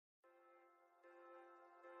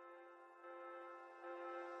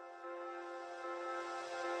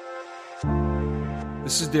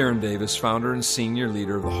This is Darren Davis, founder and senior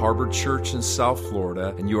leader of the Harbor Church in South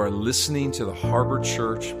Florida, and you are listening to the Harbor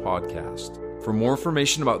Church podcast. For more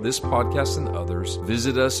information about this podcast and others,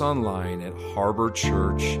 visit us online at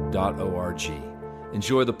harborchurch.org.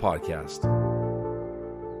 Enjoy the podcast.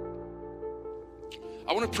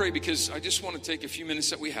 I want to pray because I just want to take a few minutes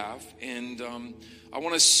that we have, and I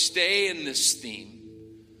want to stay in this theme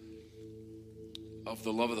of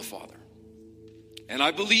the love of the Father. And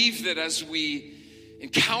I believe that as we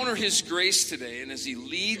encounter His grace today, and as He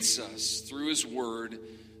leads us through His Word,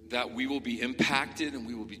 that we will be impacted and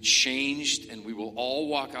we will be changed, and we will all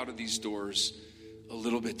walk out of these doors a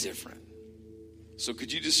little bit different. So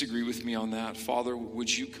could you disagree with me on that? Father, would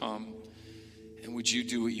you come and would you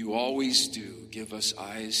do what you always do? Give us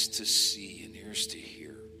eyes to see and ears to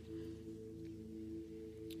hear.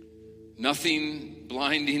 Nothing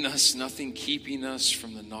blinding us, nothing keeping us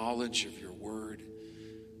from the knowledge of your word.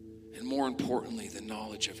 And more importantly, the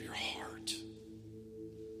knowledge of your heart.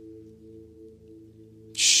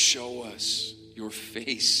 Show us your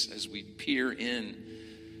face as we peer in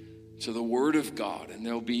to the Word of God. And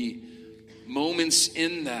there'll be moments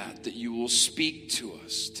in that you will speak to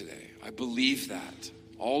us today. I believe that.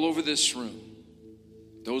 All over this room.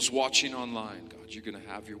 Those watching online, God, you're going to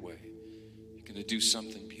have your way. You're going to do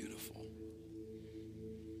something beautiful.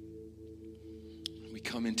 We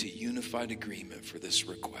come into unified agreement for this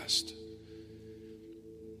request.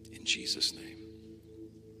 In Jesus' name.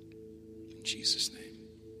 In Jesus' name.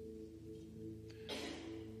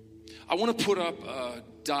 I want to put up a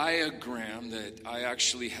diagram that I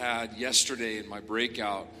actually had yesterday in my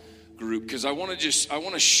breakout group, because I want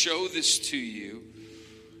to show this to you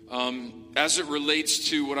as it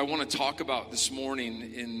relates to what I want to talk about this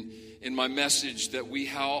morning in my message, that we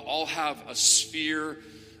all have a sphere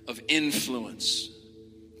of influence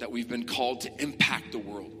that we've been called to impact the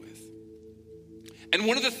world with. And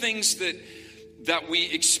one of the things that we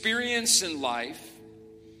experience in life,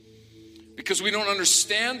 because we don't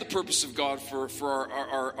understand the purpose of God for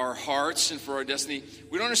our hearts and for our destiny,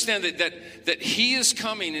 we don't understand that He is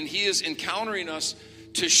coming and He is encountering us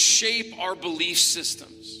to shape our belief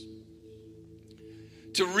systems.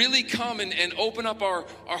 To really come and open up our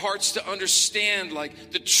hearts to understand like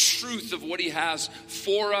the truth of what He has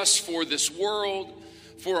for us, for this world,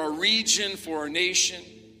 for our region, for our nation.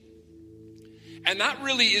 And that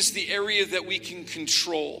really is the area that we can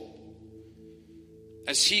control.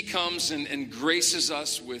 As He comes and graces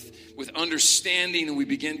us with understanding, and we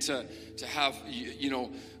begin to have,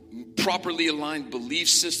 properly aligned belief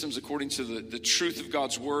systems according to the truth of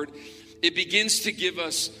God's Word, it begins to give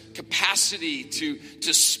us capacity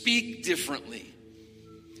to speak differently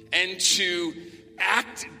and to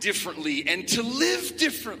act differently and to live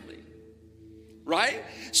differently. Right?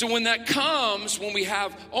 So when that comes, when we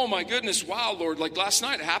have, oh my goodness, wow, Lord, like last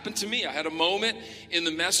night it happened to me. I had a moment in the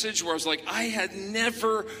message where I was like, I had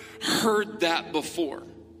never heard that before.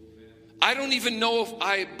 I don't even know if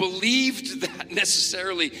I believed that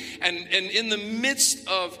necessarily. And in the midst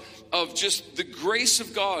of just the grace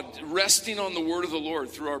of God resting on the word of the Lord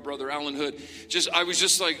through our brother Alan Hood, I was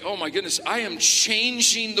just like, oh my goodness, I am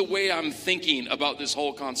changing the way I'm thinking about this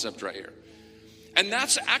whole concept right here. And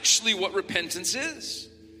that's actually what repentance is.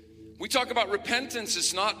 We talk about repentance.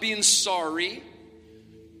 It's not being sorry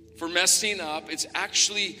for messing up. It's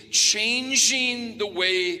actually changing the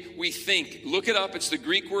way we think. Look it up. It's the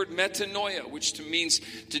Greek word metanoia, which means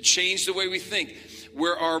to change the way we think.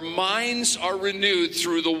 Where our minds are renewed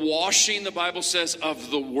through the washing, the Bible says,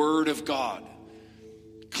 of the Word of God.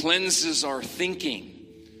 Cleanses our thinking.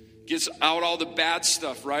 Gets out all the bad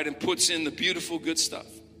stuff, right? And puts in the beautiful good stuff.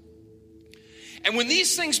 And when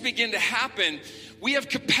these things begin to happen, we have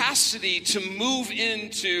capacity to move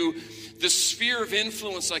into the sphere of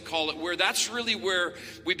influence, I call it, where that's really where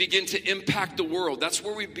we begin to impact the world. That's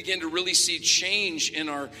where we begin to really see change in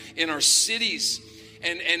our cities.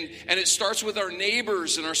 And it starts with our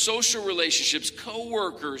neighbors and our social relationships,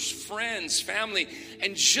 co-workers, friends, family,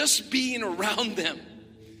 and just being around them.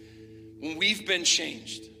 When we've been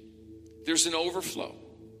changed, there's an overflow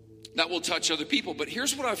that will touch other people. But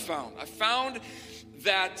here's what I've found. I found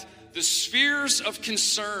that the spheres of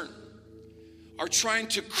concern are trying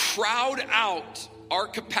to crowd out our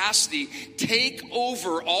capacity, take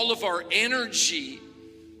over all of our energy,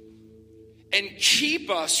 and keep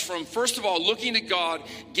us from, first of all, looking to God,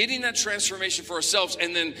 getting that transformation for ourselves,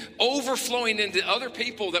 and then overflowing into other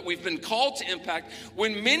people that we've been called to impact,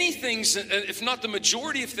 when many things, if not the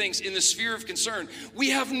majority of things in the sphere of concern,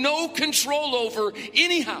 we have no control over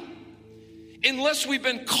anyhow. Unless we've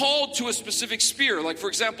been called to a specific sphere. Like, for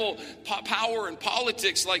example, power and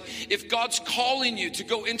politics. Like, if God's calling you to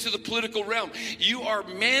go into the political realm, you are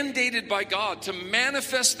mandated by God to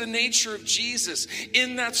manifest the nature of Jesus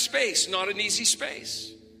in that space. Not an easy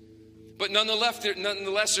space. But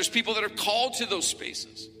nonetheless, there's people that are called to those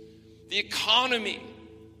spaces. The economy,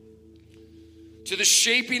 to the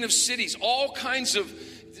shaping of cities, all kinds of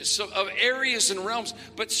areas and realms.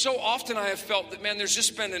 But so often I have felt that, man, there's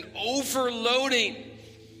just been an overloading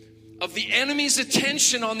of the enemy's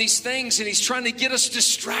attention on these things, and he's trying to get us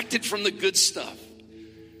distracted from the good stuff.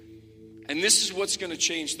 And this is what's going to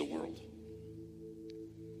change the world.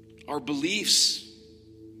 Our beliefs.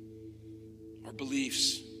 Our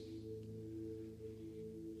beliefs.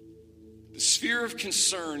 The sphere of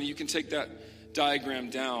concern, you can take that diagram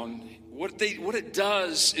down. What it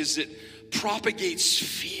does is it propagates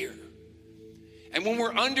fear. And when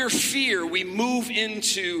we're under fear, we move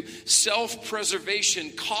into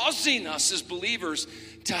self-preservation, causing us as believers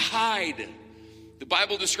to hide. The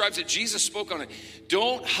Bible describes it. Jesus spoke on it.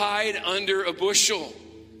 Don't hide under a bushel.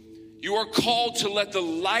 You are called to let the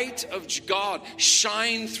light of God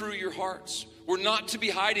shine through your hearts. We're not to be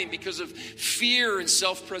hiding because of fear and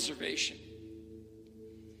self-preservation.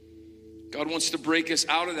 God wants to break us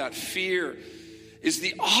out of that. Fear is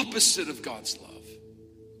the opposite of God's love.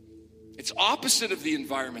 It's opposite of the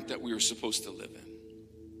environment that we are supposed to live in.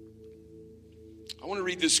 I want to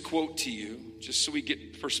read this quote to you just so we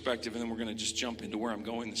get perspective, and then we're going to just jump into where I'm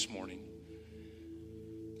going this morning.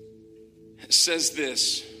 It says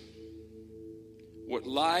this: what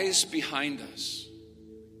lies behind us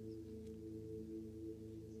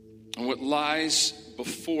and what lies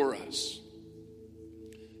before us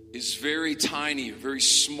is very tiny, very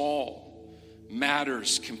small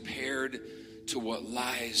matters compared to what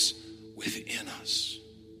lies within us.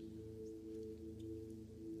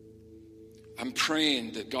 I'm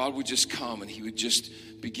praying that God would just come and he would just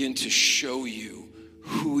begin to show you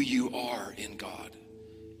who you are in God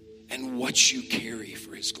and what you carry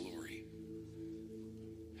for his glory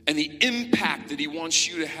and the impact that he wants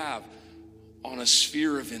you to have on a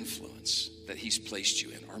sphere of influence that he's placed you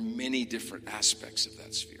in, or many different aspects of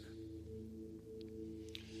that sphere.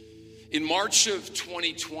 In March of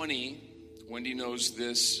 2020, Wendy knows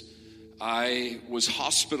this, I was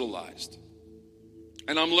hospitalized.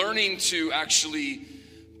 And I'm learning to actually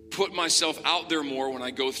put myself out there more when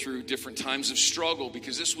I go through different times of struggle,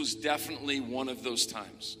 because this was definitely one of those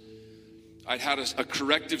times. I'd had a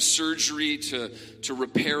corrective surgery to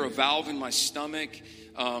repair a valve in my stomach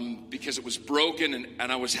because it was broken,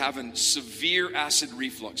 and I was having severe acid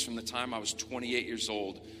reflux from the time I was 28 years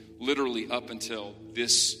old, literally up until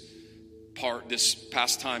this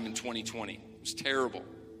past time in 2020. It was terrible.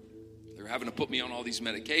 They were having to put me on all these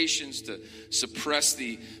medications to suppress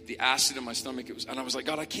the acid in my stomach. And I was like,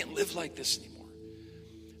 God, I can't live like this anymore.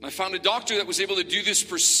 And I found a doctor that was able to do this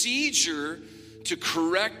procedure to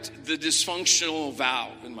correct the dysfunctional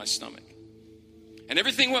valve in my stomach. And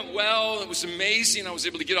everything went well. It was amazing. I was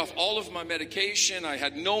able to get off all of my medication. I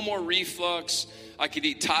had no more reflux. I could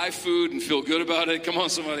eat Thai food and feel good about it. Come on,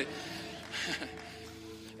 somebody.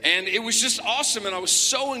 And it was just awesome, and I was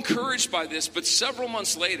so encouraged by this. But several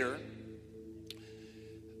months later,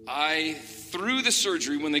 through the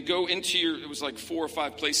surgery, when they go into it was like 4 or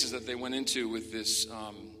 5 places that they went into with this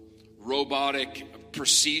robotic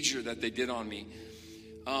procedure that they did on me.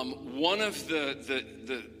 One of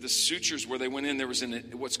the sutures where they went in, there was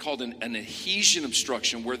what's called an adhesion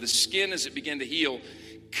obstruction, where the skin, as it began to heal,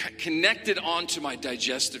 connected onto my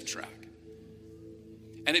digestive tract.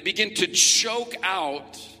 And it began to choke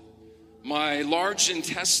out my large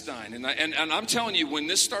intestine. And I'm telling you, when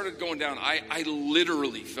this started going down, I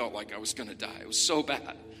literally felt like I was going to die. It was so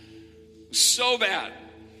bad. It was so bad.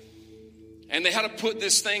 And they had to put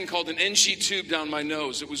this thing called an NG tube down my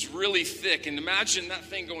nose. It was really thick. And imagine that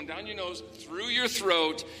thing going down your nose, through your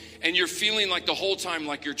throat, and you're feeling like the whole time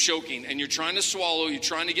like you're choking. And you're trying to swallow, you're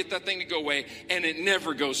trying to get that thing to go away, and it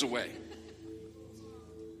never goes away.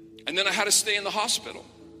 And then I had to stay in the hospital.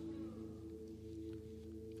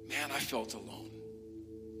 Man, I felt alone.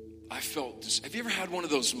 Have you ever had one of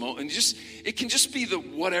those moments? It can just be the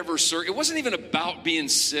whatever, sir. It wasn't even about being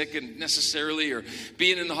sick and necessarily or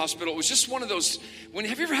being in the hospital. It was just one of those,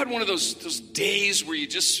 have you ever had one of those days where you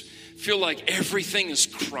just feel like everything is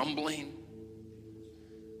crumbling?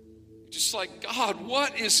 Just like, God,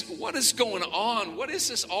 what is going on? What is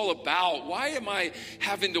this all about? Why am I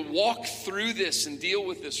having to walk through this and deal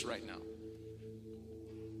with this right now?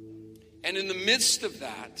 And in the midst of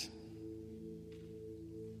that,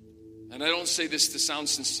 and I don't say this to sound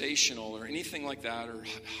sensational or anything like that or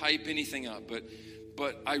hype anything up, but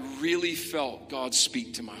But I really felt God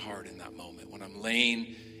speak to my heart in that moment when I'm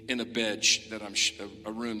laying in a bed that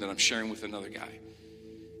a room that I'm sharing with another guy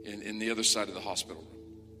in the other side of the hospital room.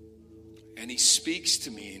 And he speaks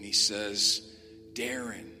to me and he says,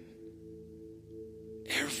 Darren,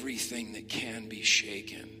 everything that can be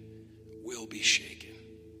shaken will be shaken.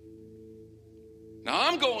 Now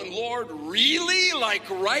I'm going, Lord, really? Like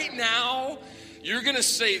right now, you're going to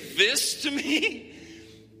say this to me?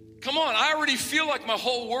 Come on, I already feel like my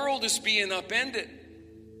whole world is being upended.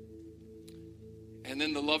 And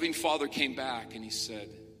then the loving Father came back and he said,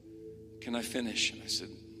 can I finish? And I said,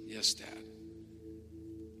 yes, Dad.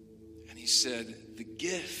 And he said, the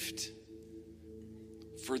gift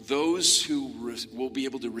for those who will be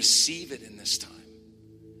able to receive it in this time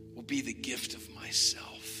will be the gift of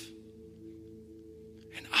myself.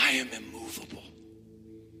 And I am immovable.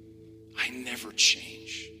 I never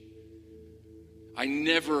change. I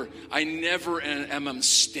never am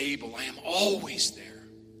unstable. I am always there.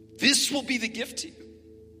 This will be the gift to you.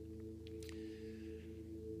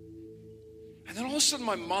 And then all of a sudden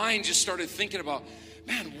my mind just started thinking about,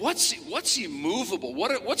 man, what's immovable?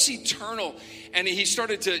 What's eternal? And he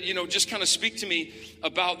started to, just kind of speak to me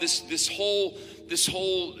about this whole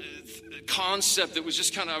concept that was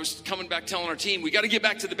just kind of, I was coming back telling our team, we got to get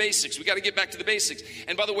back to the basics. We got to get back to the basics.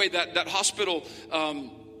 And by the way, that hospital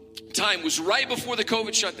time was right before the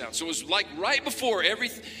COVID shutdown. So it was like right before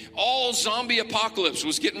all zombie apocalypse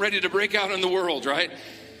was getting ready to break out in the world, right?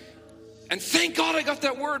 And thank God I got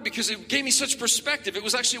that word because it gave me such perspective. It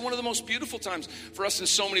was actually one of the most beautiful times for us in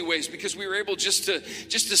so many ways because we were able just to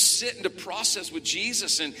sit and to process with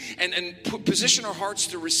Jesus and position our hearts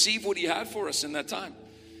to receive what he had for us in that time.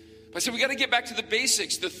 But I said, we got to get back to the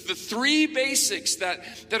basics, the three basics that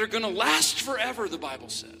are going to last forever, the Bible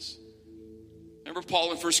says. Remember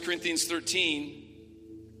Paul in 1 Corinthians 13,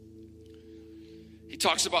 he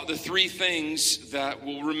talks about the three things that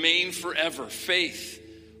will remain forever: faith,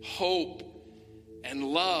 hope, and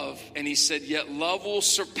love. And he said, yet love will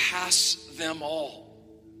surpass them all.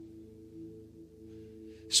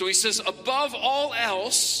 So he says, above all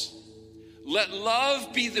else, let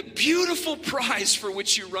love be the beautiful prize for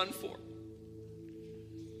which you run for.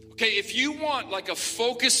 Okay, if you want like a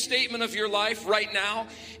focus statement of your life right now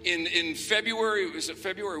in February, is it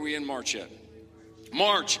February or are we in March yet?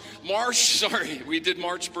 March, sorry. We did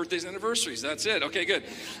March birthdays and anniversaries. That's it. Okay, good.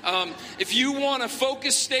 If you want a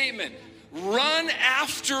focus statement, run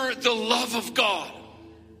after the love of God.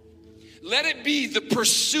 Let it be the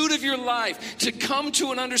pursuit of your life to come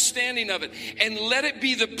to an understanding of it. And let it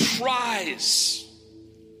be the prize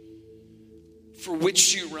for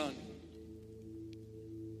which you run.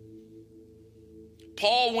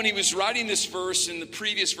 Paul, when he was writing this verse, in the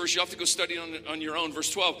previous verse, you have to go study on your own, verse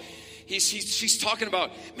 12, he's talking about,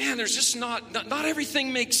 man, there's just not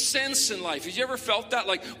everything makes sense in life. Have you ever felt that?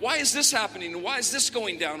 Like, why is this happening? And why is this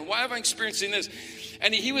going down? And why am I experiencing this?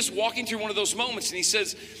 And he was walking through one of those moments, and he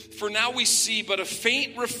says, for now we see but a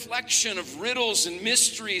faint reflection of riddles and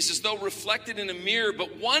mysteries as though reflected in a mirror.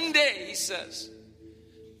 But one day, he says,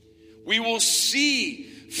 we will see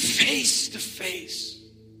face to face.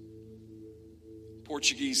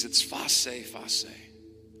 Portuguese, it's face, face.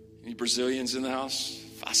 Any Brazilians in the house?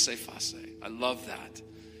 Face, face. I love that.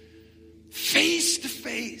 Face to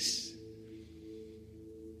face.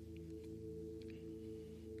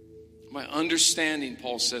 My understanding,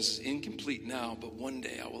 Paul says, is incomplete now, but one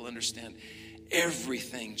day I will understand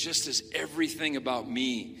everything, just as everything about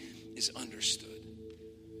me is understood.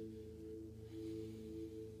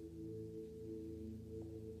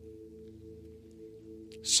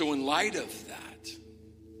 So in light of that,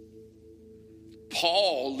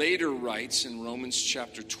 Paul later writes in Romans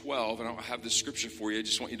chapter 12, and I don't have the scripture for you, I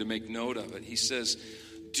just want you to make note of it. He says,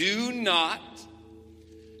 do not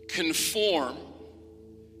conform.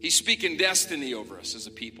 He's speaking destiny over us as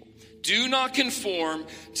a people. Do not conform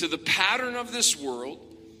to the pattern of this world.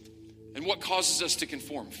 And what causes us to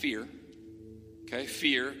conform? Fear. Okay,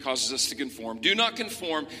 fear causes us to conform. Do not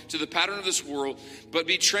conform to the pattern of this world, but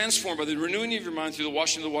be transformed by the renewing of your mind through the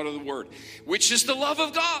washing of the water of the word, which is the love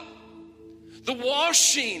of God. The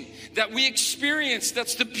washing that we experience,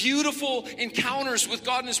 that's the beautiful encounters with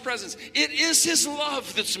God in his presence. It is his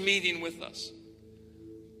love that's meeting with us.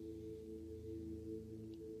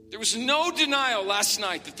 There was no denial last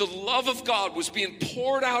night that the love of God was being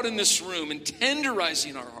poured out in this room and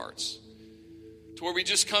tenderizing our hearts. To where we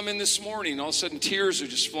just come in this morning, all of a sudden tears are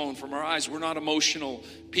just flowing from our eyes. We're not emotional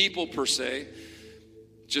people per se.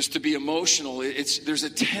 Just to be emotional, there's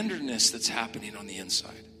a tenderness that's happening on the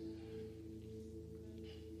inside.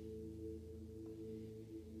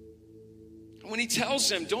 When he tells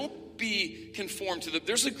them, don't be conformed to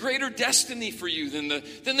there's a greater destiny for you than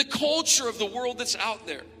the culture of the world that's out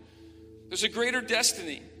there. There's a greater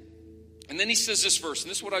destiny. And then he says this verse, and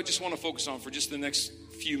this is what I just want to focus on for just the next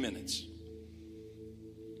few minutes.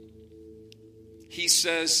 He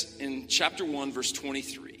says in chapter 1, verse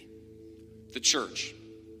 23, the church.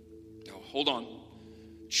 Now, hold on.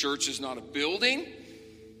 Church is not a building.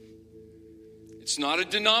 It's not a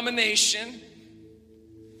denomination.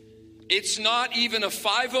 It's not even a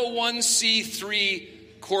 501c3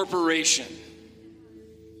 corporation.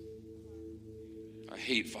 I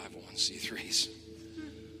hate 501c3s.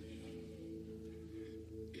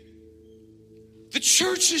 The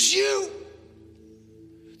church is you.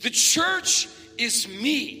 The church is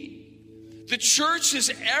me. The church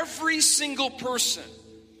is every single person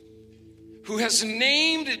who has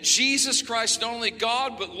named Jesus Christ not only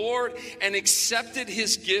God but Lord and accepted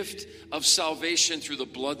his gift of salvation through the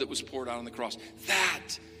blood that was poured out on the cross.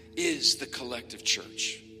 That is the collective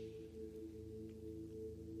church.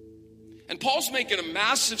 And Paul's making a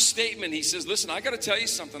massive statement. He says, listen, I got to tell you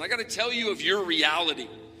something. I got to tell you of your reality.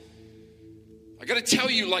 I got to tell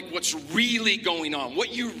you like what's really going on,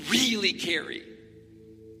 what you really carry,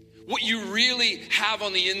 what you really have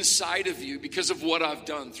on the inside of you because of what I've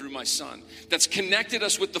done through my son. That's connected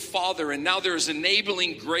us with the Father, and now there is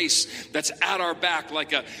enabling grace that's at our back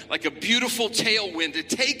like a beautiful tailwind to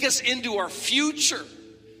take us into our future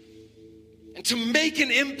and to make an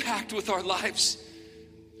impact with our lives.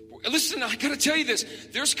 Listen, I got to tell you this.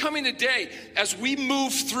 There's coming a day as we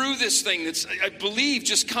move through this thing that's, I believe,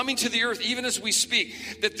 just coming to the earth, even as we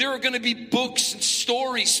speak, that there are going to be books and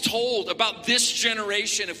stories told about this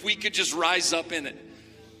generation if we could just rise up in it.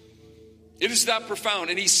 It is that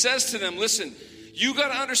profound. And he says to them, listen, you got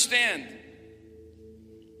to understand,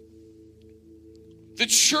 the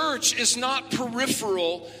church is not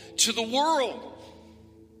peripheral to the world.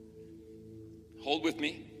 Hold with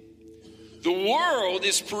me. The world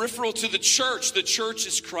is peripheral to the church. The church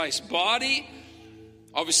is Christ's body.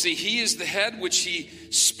 Obviously, he is the head, which he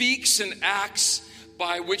speaks and acts,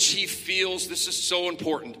 by which he feels, this is so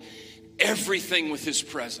important, everything with his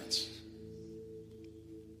presence.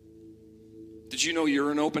 Did you know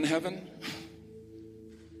you're an open heaven?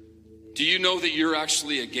 Do you know that you're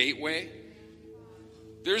actually a gateway?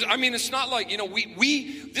 It's not like,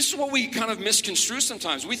 this is what we kind of misconstrue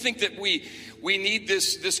sometimes. We think that we need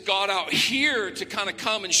this God out here to kind of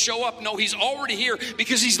come and show up. No, he's already here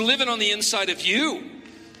because he's living on the inside of you.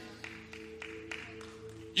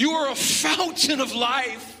 You are a fountain of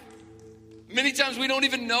life. Many times we don't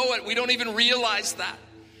even know it. We don't even realize that.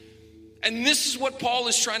 And this is what Paul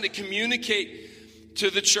is trying to communicate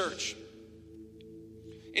to the church.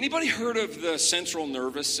 Anybody heard of the central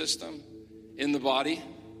nervous system in the body?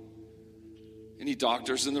 Any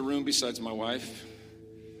doctors in the room besides my wife?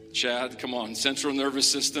 Chad, come on. Central nervous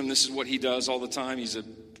system, this is what he does all the time. He's a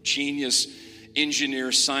genius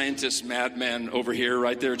engineer, scientist, madman over here,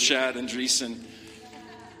 right there, Chad Andreessen.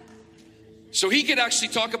 So he could actually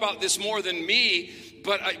talk about this more than me,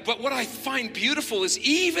 but what I find beautiful is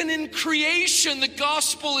even in creation, the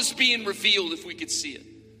gospel is being revealed if we could see it.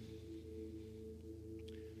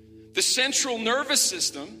 The central nervous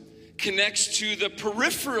system connects to the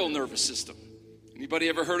peripheral nervous system. Anybody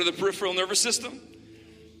ever heard of the peripheral nervous system?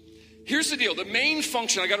 Here's the deal. The main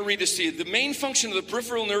function, I got to read this to you. The main function of the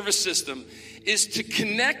peripheral nervous system is to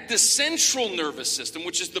connect the central nervous system,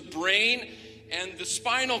 which is the brain and the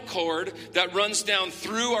spinal cord that runs down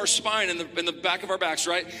through our spine and in the back of our backs,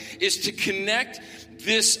 right? Is to connect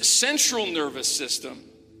this central nervous system,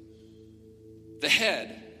 the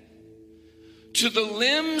head, to the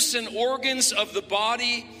limbs and organs of the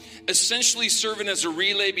body, essentially serving as a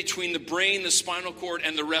relay between the brain, the spinal cord,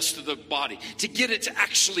 and the rest of the body to get it to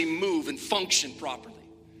actually move and function properly.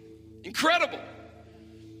 Incredible.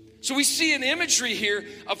 So we see an imagery here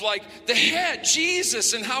of like the head,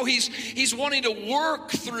 Jesus, and how he's wanting to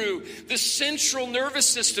work through the central nervous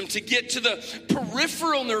system to get to the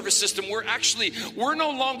peripheral nervous system where actually we're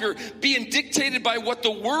no longer being dictated by what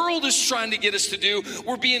the world is trying to get us to do.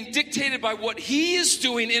 We're being dictated by what he is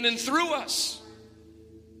doing in and through us.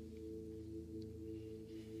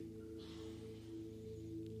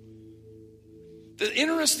 The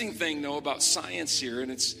interesting thing, though, about science here,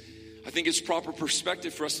 and I think it's proper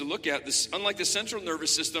perspective for us to look at this. Unlike the central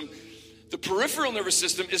nervous system, the peripheral nervous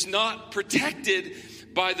system is not protected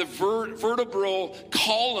by the vertebral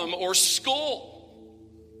column or skull,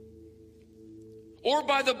 or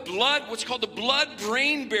by the blood, what's called the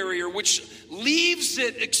blood-brain barrier, which leaves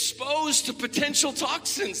it exposed to potential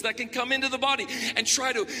toxins that can come into the body and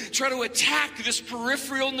try to attack this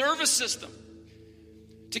peripheral nervous system.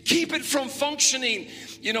 to keep it from functioning,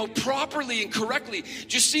 properly and correctly.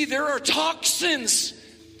 Just see, there are toxins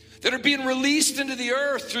that are being released into the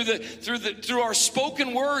earth through our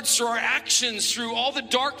spoken words, through our actions, through all the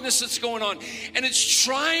darkness that's going on. And it's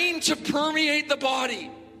trying to permeate the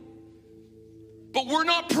body. But we're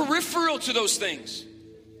not peripheral to those things.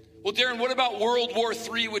 Well, Darren, what about World War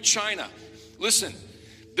III with China? Listen,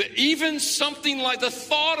 even something like the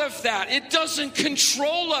thought of that, it doesn't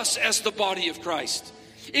control us as the body of Christ.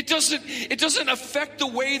 It doesn't affect the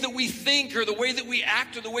way that we think or the way that we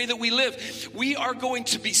act or the way that we live. We are going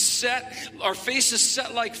to be set, our faces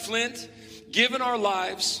set like flint, given our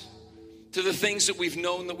lives to the things that we've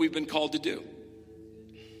known that we've been called to do.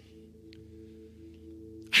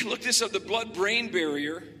 I looked this up. The blood-brain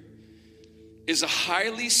barrier is a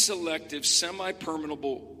highly selective,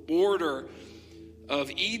 semi-permeable order of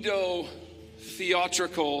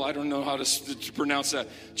endotheatrical, I don't know how to pronounce that.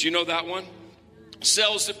 Do you know that one?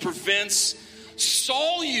 Cells that prevents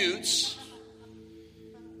solutes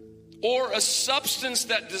or a substance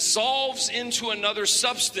that dissolves into another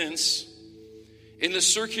substance in the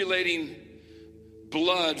circulating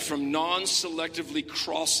blood from non-selectively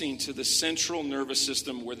crossing to the central nervous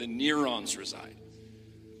system where the neurons reside.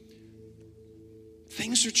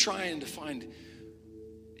 Things are trying to find,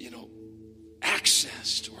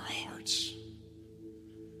 access to our hearts.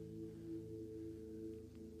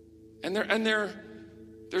 And they're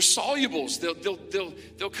solubles.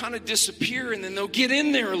 They'll kind of disappear and then they'll get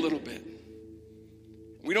in there a little bit.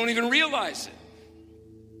 We don't even realize it.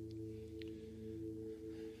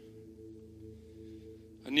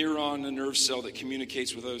 A neuron, a nerve cell that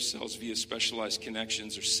communicates with those cells via specialized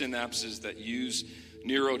connections or synapses that use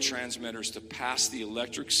neurotransmitters to pass the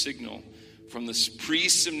electric signal from the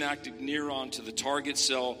presynaptic neuron to the target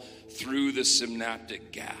cell through the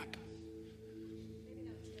synaptic gap.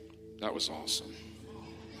 That was awesome.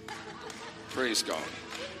 Praise God.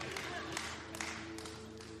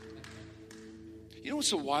 You know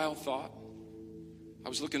what's a wild thought? I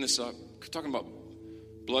was looking this up, talking about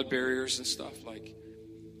blood barriers and stuff. Like,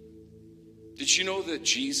 did you know that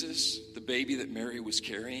Jesus, the baby that Mary was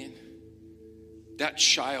carrying, that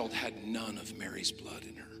child had none of Mary's blood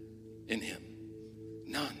in him?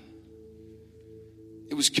 None.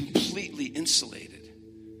 It was completely insulated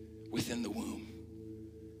within the womb.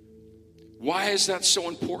 Why is that so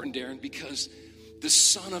important, Darren? Because the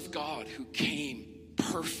Son of God, who came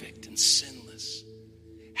perfect and sinless,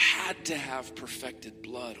 had to have perfected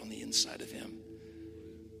blood on the inside of him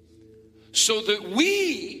so that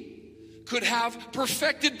we could have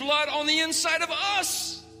perfected blood on the inside of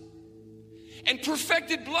us. And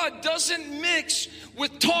perfected blood doesn't mix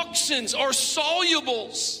with toxins or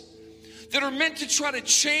solubles that are meant to try to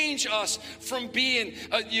change us from being,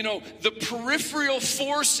 the peripheral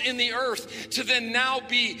force in the earth to then now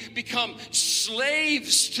become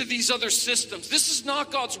slaves to these other systems. This is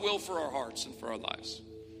not God's will for our hearts and for our lives.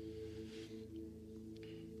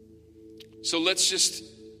 So let's just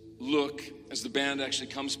look as the band actually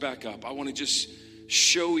comes back up. I want to just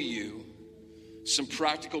show you some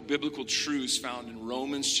practical biblical truths found in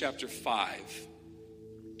Romans chapter 5,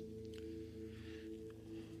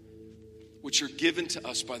 which are given to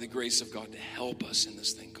us by the grace of God to help us in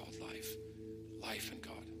this thing called life in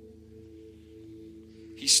God.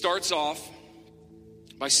 He starts off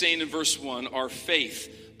by saying in verse 1, our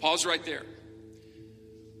faith. Pause right there.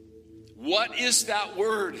 What is that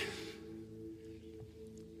word?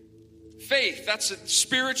 Faith, that's a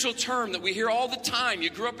spiritual term that we hear all the time. You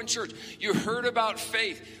grew up in church. You heard about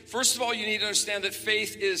faith. First of all, you need to understand that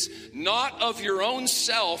faith is not of your own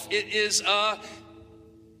self. It is a,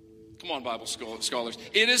 come on, Bible scholars.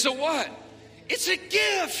 It is a what? It's a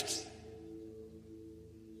gift.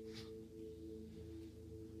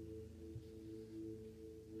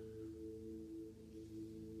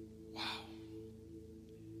 Wow.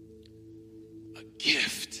 A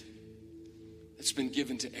gift. It's been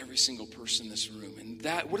given to every single person in this room. And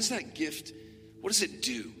what is that gift? What does it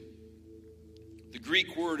do? The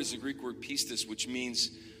Greek word is the Greek word pistis, which means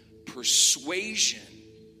persuasion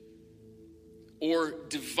or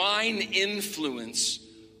divine influence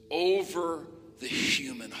over the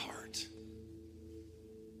human heart.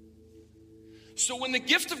 So when the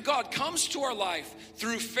gift of God comes to our life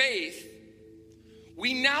through faith,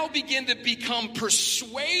 we now begin to become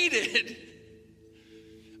persuaded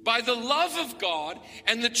by the love of God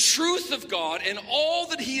and the truth of God and all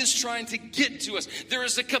that He is trying to get to us. There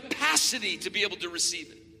is a capacity to be able to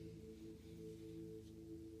receive it.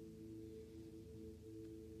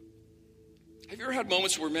 Have you ever had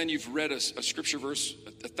moments where, man, you've read a scripture verse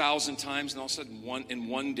 1,000 times and all of a sudden in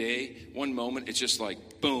one day, one moment, it's just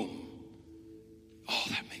like, boom. Oh,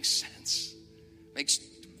 that makes sense. Makes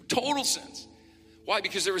total sense. Why?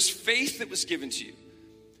 Because there was faith that was given to you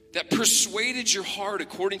that persuaded your heart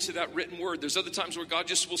according to that written word. There's other times where God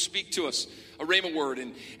just will speak to us, a rhema word,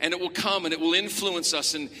 and it will come and it will influence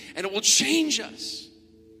us and it will change us.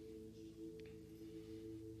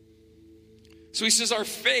 So he says our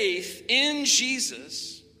faith in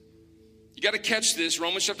Jesus, you got to catch this,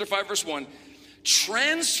 Romans chapter 5, verse 1,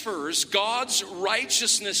 transfers God's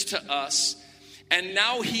righteousness to us, and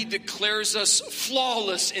now he declares us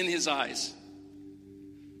flawless in his eyes.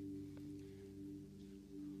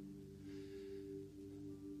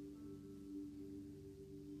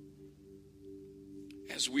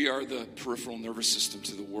 As we are the peripheral nervous system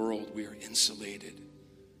to the world, we are insulated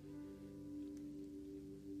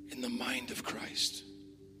in the mind of Christ,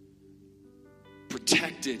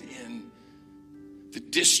 protected in the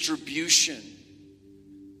distribution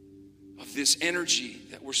of this energy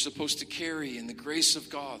that we're supposed to carry in the grace of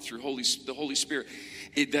God through the Holy Spirit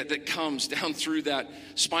that comes down through that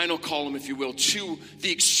spinal column, if you will, to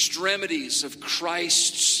the extremities of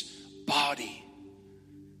Christ's body.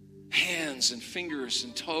 Hands and fingers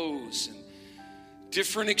and toes and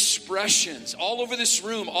different expressions. All over this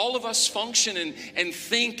room, all of us function and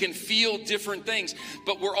think and feel different things,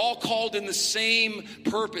 but we're all called in the same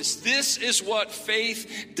purpose. This is what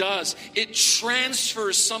faith does. It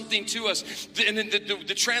transfers something to us. And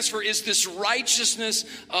the transfer is this righteousness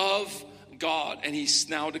of God. And he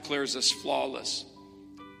now declares us flawless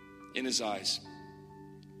in his eyes.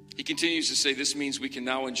 He continues to say this means we can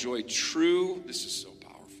now enjoy this is so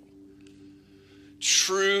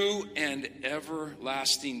true and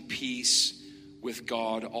everlasting peace with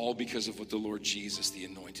God, all because of what the Lord Jesus, the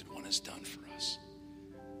Anointed One, has done for us.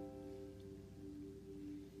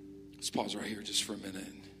 Let's pause right here just for a minute.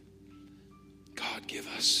 God, give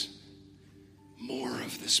us more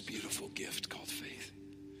of this beautiful gift called faith.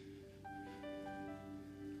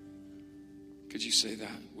 Could you say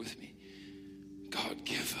that with me? God,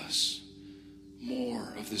 give us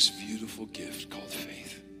more of this beautiful gift called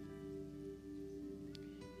faith.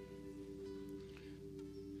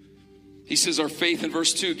 He says our faith in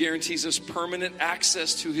verse 2 guarantees us permanent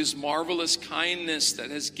access to his marvelous kindness that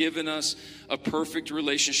has given us a perfect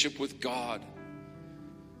relationship with God.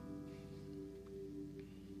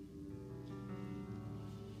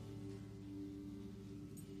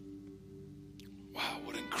 Wow,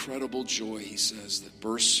 what incredible joy, he says, that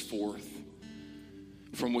bursts forth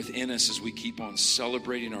from within us as we keep on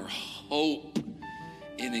celebrating our hope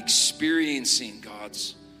in experiencing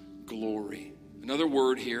God's glory. Another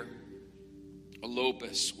word here,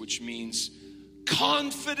 alopus, which means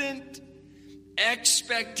confident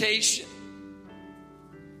expectation.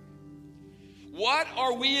 What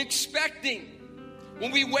are we expecting when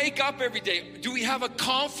we wake up every day? Do we have a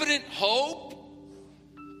confident hope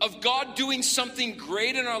of God doing something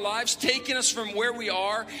great in our lives, taking us from where we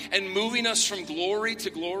are and moving us from glory to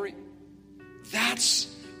glory? That's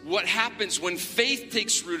what happens when faith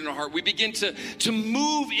takes root in our heart. We begin to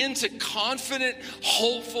move into confident,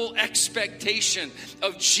 hopeful expectation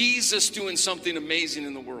of Jesus doing something amazing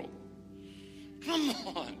in the world. Come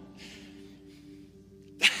on.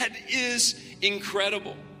 That is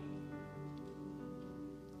incredible.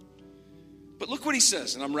 But look what he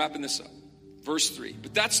says, and I'm wrapping this up. Verse 3.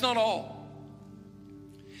 But that's not all.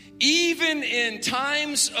 Even in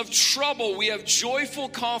times of trouble, we have joyful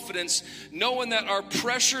confidence, knowing that our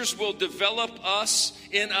pressures will develop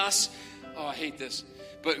in us. Oh, I hate this,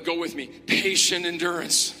 but go with me. Patient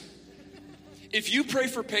endurance. If you pray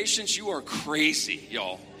for patience, you are crazy,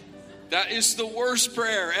 y'all. That is the worst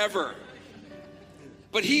prayer ever.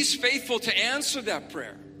 But he's faithful to answer that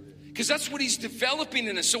prayer, because that's what he's developing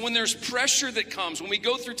in us. So when there's pressure that comes, when we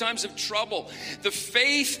go through times of trouble, the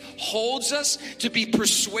faith holds us to be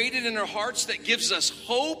persuaded in our hearts. That gives us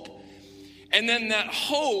hope. And then that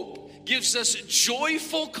hope gives us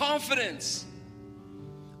joyful confidence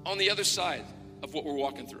on the other side of what we're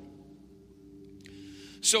walking through.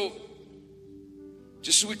 So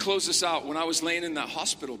just as we close this out, when I was laying in that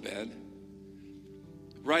hospital bed,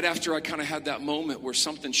 right after I kind of had that moment where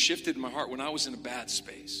something shifted in my heart, when I was in a bad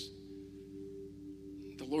space,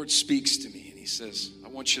 the Lord speaks to me and he says, I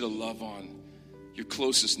want you to love on your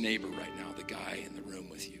closest neighbor right now, the guy in the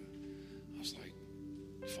room with you. I was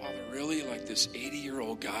like, Father, really? Like this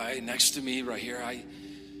 80-year-old guy next to me right here?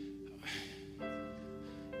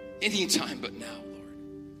 Anytime but now, Lord.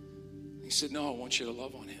 He said, no, I want you to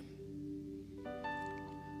love on him.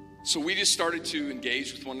 So we just started to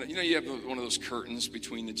engage with one another. You know, you have one of those curtains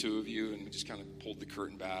between the two of you, and we just kind of pulled the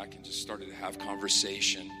curtain back and just started to have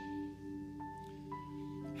conversation.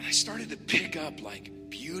 And I started to pick up like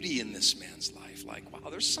beauty in this man's life. Like, wow,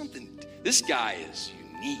 there's something, this guy is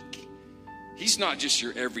unique. He's not just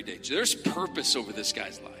your everyday. There's purpose over this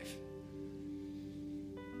guy's life.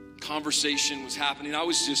 Conversation was happening. I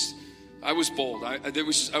was bold.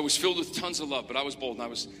 I was filled with tons of love, but I was bold. And I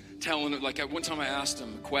was telling him, like one time I asked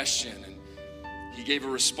him a question and he gave a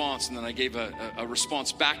response, and then I gave a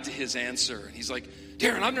response back to his answer. And he's like,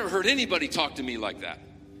 Darren, I've never heard anybody talk to me like that.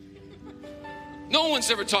 No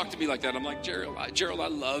one's ever talked to me like that. I'm like, Gerald, I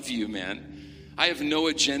love you, man. I have no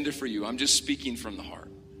agenda for you. I'm just speaking from the heart.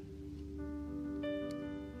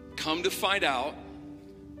 Come to find out,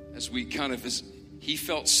 as he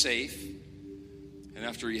felt safe. And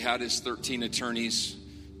after he had his 13 attorneys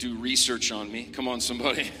do research on me, come on,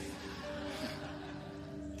 somebody.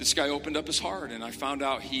 This guy opened up his heart, and I found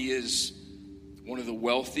out he is one of the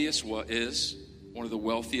wealthiest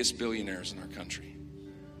billionaires in our country.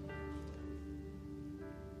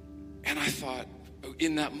 And I thought,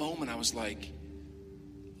 in that moment, I was like,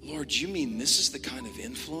 Lord, you mean this is the kind of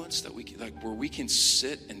influence that where we can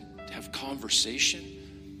sit and have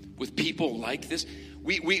conversation with people like this?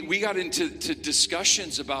 We got into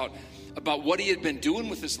discussions about what he had been doing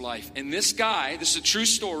with his life. And this guy, this is a true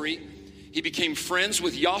story, he became friends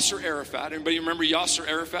with Yasser Arafat. Anybody remember Yasser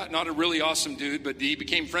Arafat? Not a really awesome dude, but he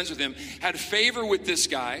became friends with him, had favor with this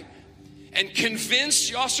guy, and convinced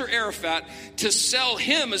Yasser Arafat to sell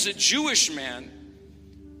him as a Jewish man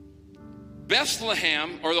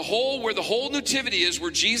Bethlehem, or where the whole nativity is,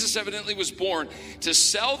 where Jesus evidently was born, to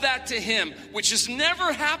sell that to him, which has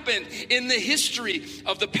never happened in the history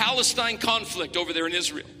of the Palestine conflict over there in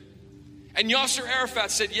Israel. And Yasser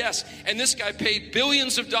Arafat said yes, and this guy paid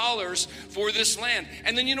billions of dollars for this land.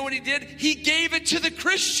 And then you know what he did? He gave it to the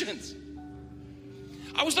Christians.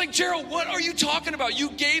 I was like, Gerald, what are you talking about? You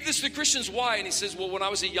gave this to the Christians. Why? And he says, well, when I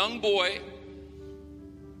was a young boy,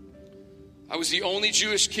 I was the only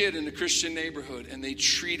Jewish kid in the Christian neighborhood, and they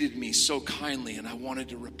treated me so kindly, and I wanted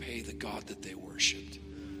to repay the God that they worshiped.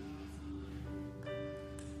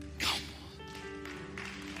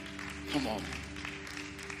 Come on.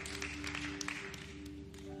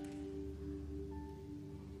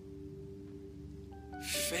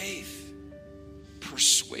 Faith,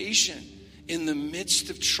 persuasion in the midst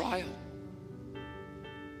of trial.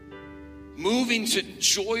 Moving to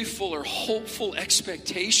joyful or hopeful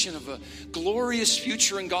expectation of a glorious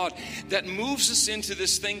future in God that moves us into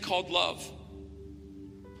this thing called love.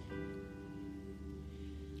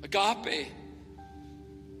 Agape.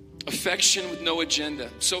 Affection with no agenda.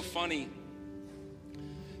 So funny.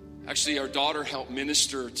 Actually, our daughter helped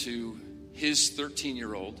minister to his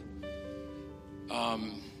 13-year-old.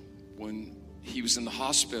 When he was in the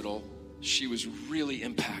hospital, she was really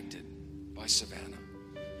impacted by Savannah.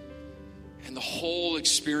 And the whole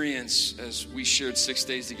experience, as we shared 6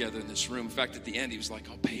 days together in this room, in fact, at the end, he was like,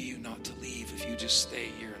 I'll pay you not to leave if you just stay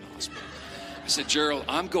here in the hospital. I said, Gerald,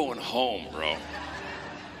 I'm going home, bro.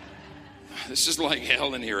 This is like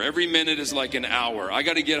hell in here. Every minute is like an hour. I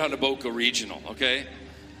got to get out of Boca Regional, okay?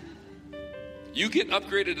 You get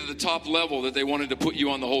upgraded to the top level that they wanted to put you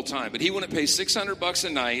on the whole time. But he wouldn't pay $600 a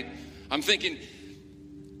night. I'm thinking,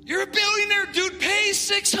 you're a billionaire, dude. Pay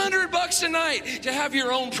 $600 a night to have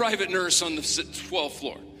your own private nurse on the 12th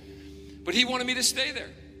floor. But he wanted me to stay there.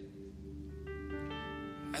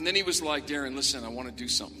 And then he was like, Darren, listen, I want to do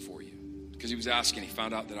something for you. Because he was asking, he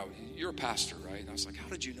found out that you're a pastor, right? And I was like, how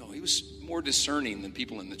did you know? He was more discerning than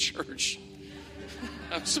people in the church.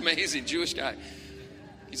 That was amazing, Jewish guy.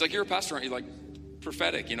 He's like, you're a pastor, aren't you? Like,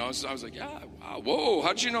 prophetic, you know? I was like, yeah, wow, whoa,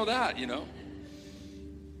 how'd you know that, you know?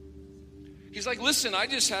 He's like, listen, I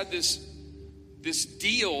just had this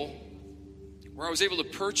deal where I was able to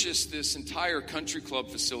purchase this entire country club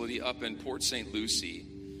facility up in Port St. Lucie.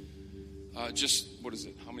 Just, what is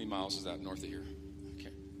it? How many miles is that north of here?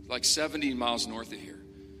 Okay. Like 70 miles north of here.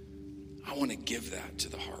 I want to give that to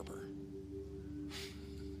the harbor.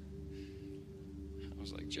 I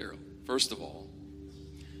was like, Gerald, first of all,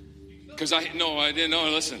 because I didn't know.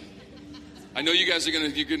 Listen, I know you guys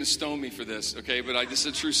you're gonna stone me for this, okay? But this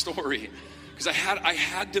is a true story, because I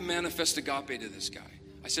had to manifest agape to this guy.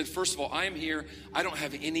 I said, first of all, I am here. I don't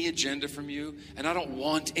have any agenda from you, and I don't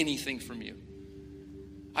want anything from you.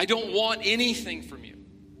 I don't want anything from you,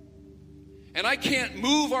 and I can't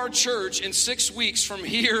move our church in 6 weeks from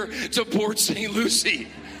here to Port St. Lucie.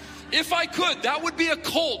 If I could, that would be a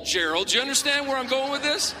cult, Gerald. Do you understand where I'm going with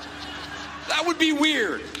this? That would be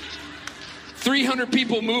weird. 300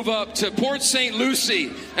 people move up to Port St.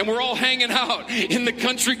 Lucie, and we're all hanging out in the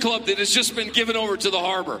country club that has just been given over to the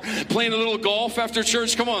harbor, playing a little golf after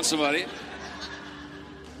church. Come on, somebody.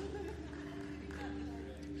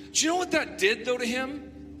 Do you know what that did, though, to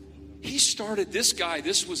him? He started, this guy,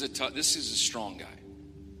 this is a strong guy.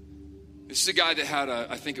 This is a guy that had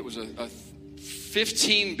I think it was a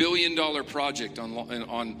 $15 billion project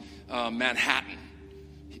on Manhattan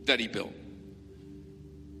that he built.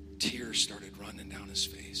 Tears started running down his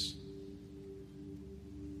face.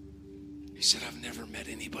 He said, I've never met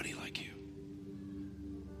anybody like you.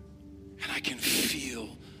 And I can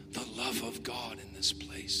feel the love of God in this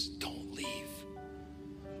place. Don't leave.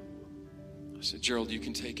 I said, Gerald, you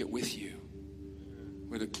can take it with you.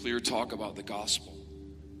 With a clear talk about the gospel.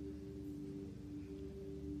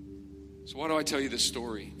 So why do I tell you this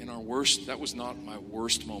story? In our worst, that was not my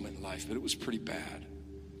worst moment in life, but it was pretty bad.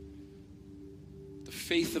 The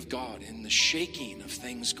faith of God in the shaking of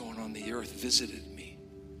things going on the earth visited me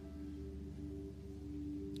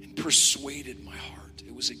and persuaded my heart.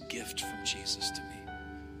 It was a gift from Jesus to me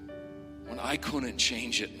when I couldn't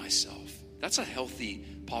change it myself. That's a healthy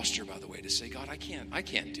posture, by the way, to say, God, I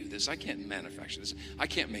can't do this. I can't manufacture this. I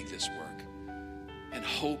can't make this work. And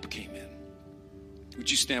hope came in. Would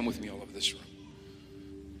you stand with me all over this room?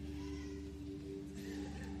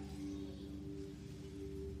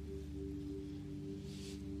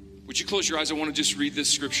 Would you close your eyes? I want to just read this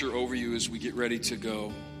scripture over you as we get ready to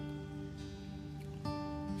go.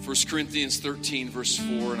 1 Corinthians 13, verse 4,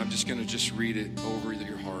 and I'm just going to just read it over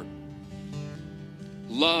your heart.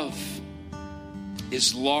 Love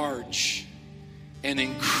is large and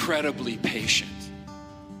incredibly patient.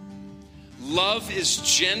 Love is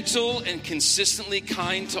gentle and consistently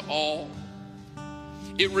kind to all.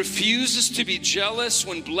 It refuses to be jealous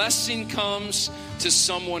when blessing comes to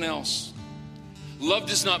someone else. Love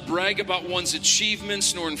does not brag about one's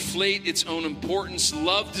achievements nor inflate its own importance.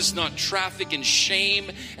 Love does not traffic in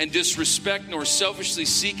shame and disrespect nor selfishly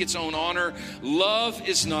seek its own honor. Love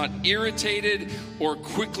is not irritated or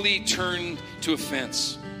quickly turned to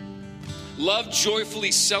offense. Love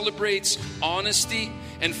joyfully celebrates honesty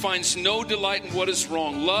and finds no delight in what is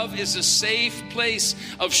wrong. Love is a safe place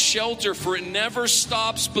of shelter, for it never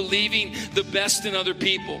stops believing the best in other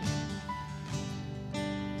people.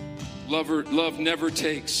 Love never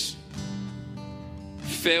takes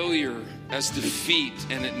failure as defeat,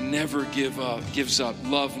 and it never gives up.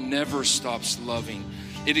 Love never stops loving.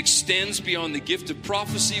 It extends beyond the gift of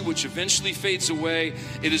prophecy, which eventually fades away.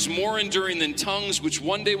 It is more enduring than tongues, which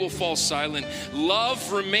one day will fall silent.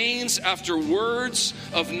 Love remains after words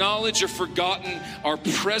of knowledge are forgotten. Our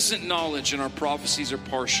present knowledge and our prophecies are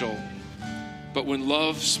partial. But when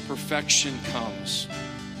love's perfection comes,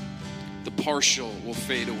 the partial will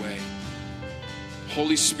fade away.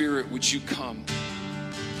 Holy Spirit, would you come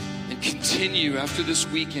and continue after this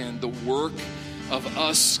weekend the work of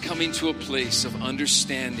us coming to a place of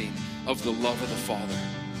understanding of the love of the Father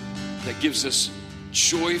that gives us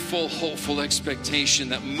joyful, hopeful expectation,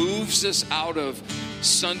 that moves us out of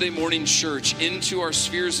Sunday morning church into our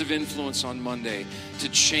spheres of influence on Monday to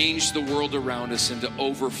change the world around us and to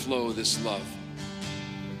overflow this love.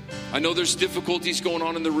 I know there's difficulties going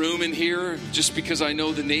on in the room in here just because I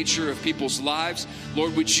know the nature of people's lives.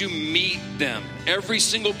 Lord, would you meet them? Every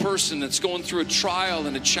single person that's going through a trial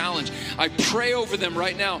and a challenge, I pray over them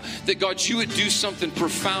right now that, God, you would do something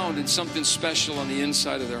profound and something special on the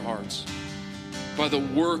inside of their hearts by the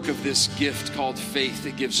work of this gift called faith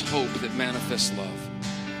that gives hope, that manifests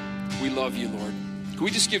love. We love you, Lord. Can we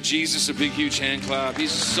just give Jesus a big, huge hand clap?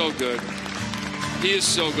 He's so good. He is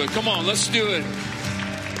so good. Come on, let's do it.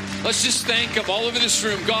 Let's just thank him all over this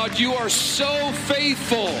room. God, you are so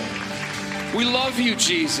faithful. We love you,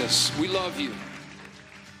 Jesus. We love you.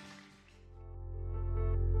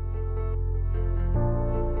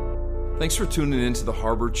 Thanks for tuning in to the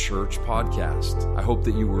Harbor Church podcast. I hope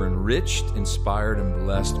that you were enriched, inspired, and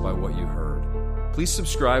blessed by what you heard. Please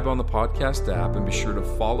subscribe on the podcast app and be sure to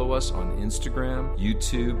follow us on Instagram,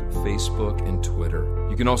 YouTube, Facebook, and Twitter.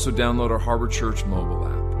 You can also download our Harbor Church mobile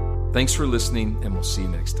app. Thanks for listening, and we'll see you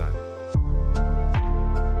next time.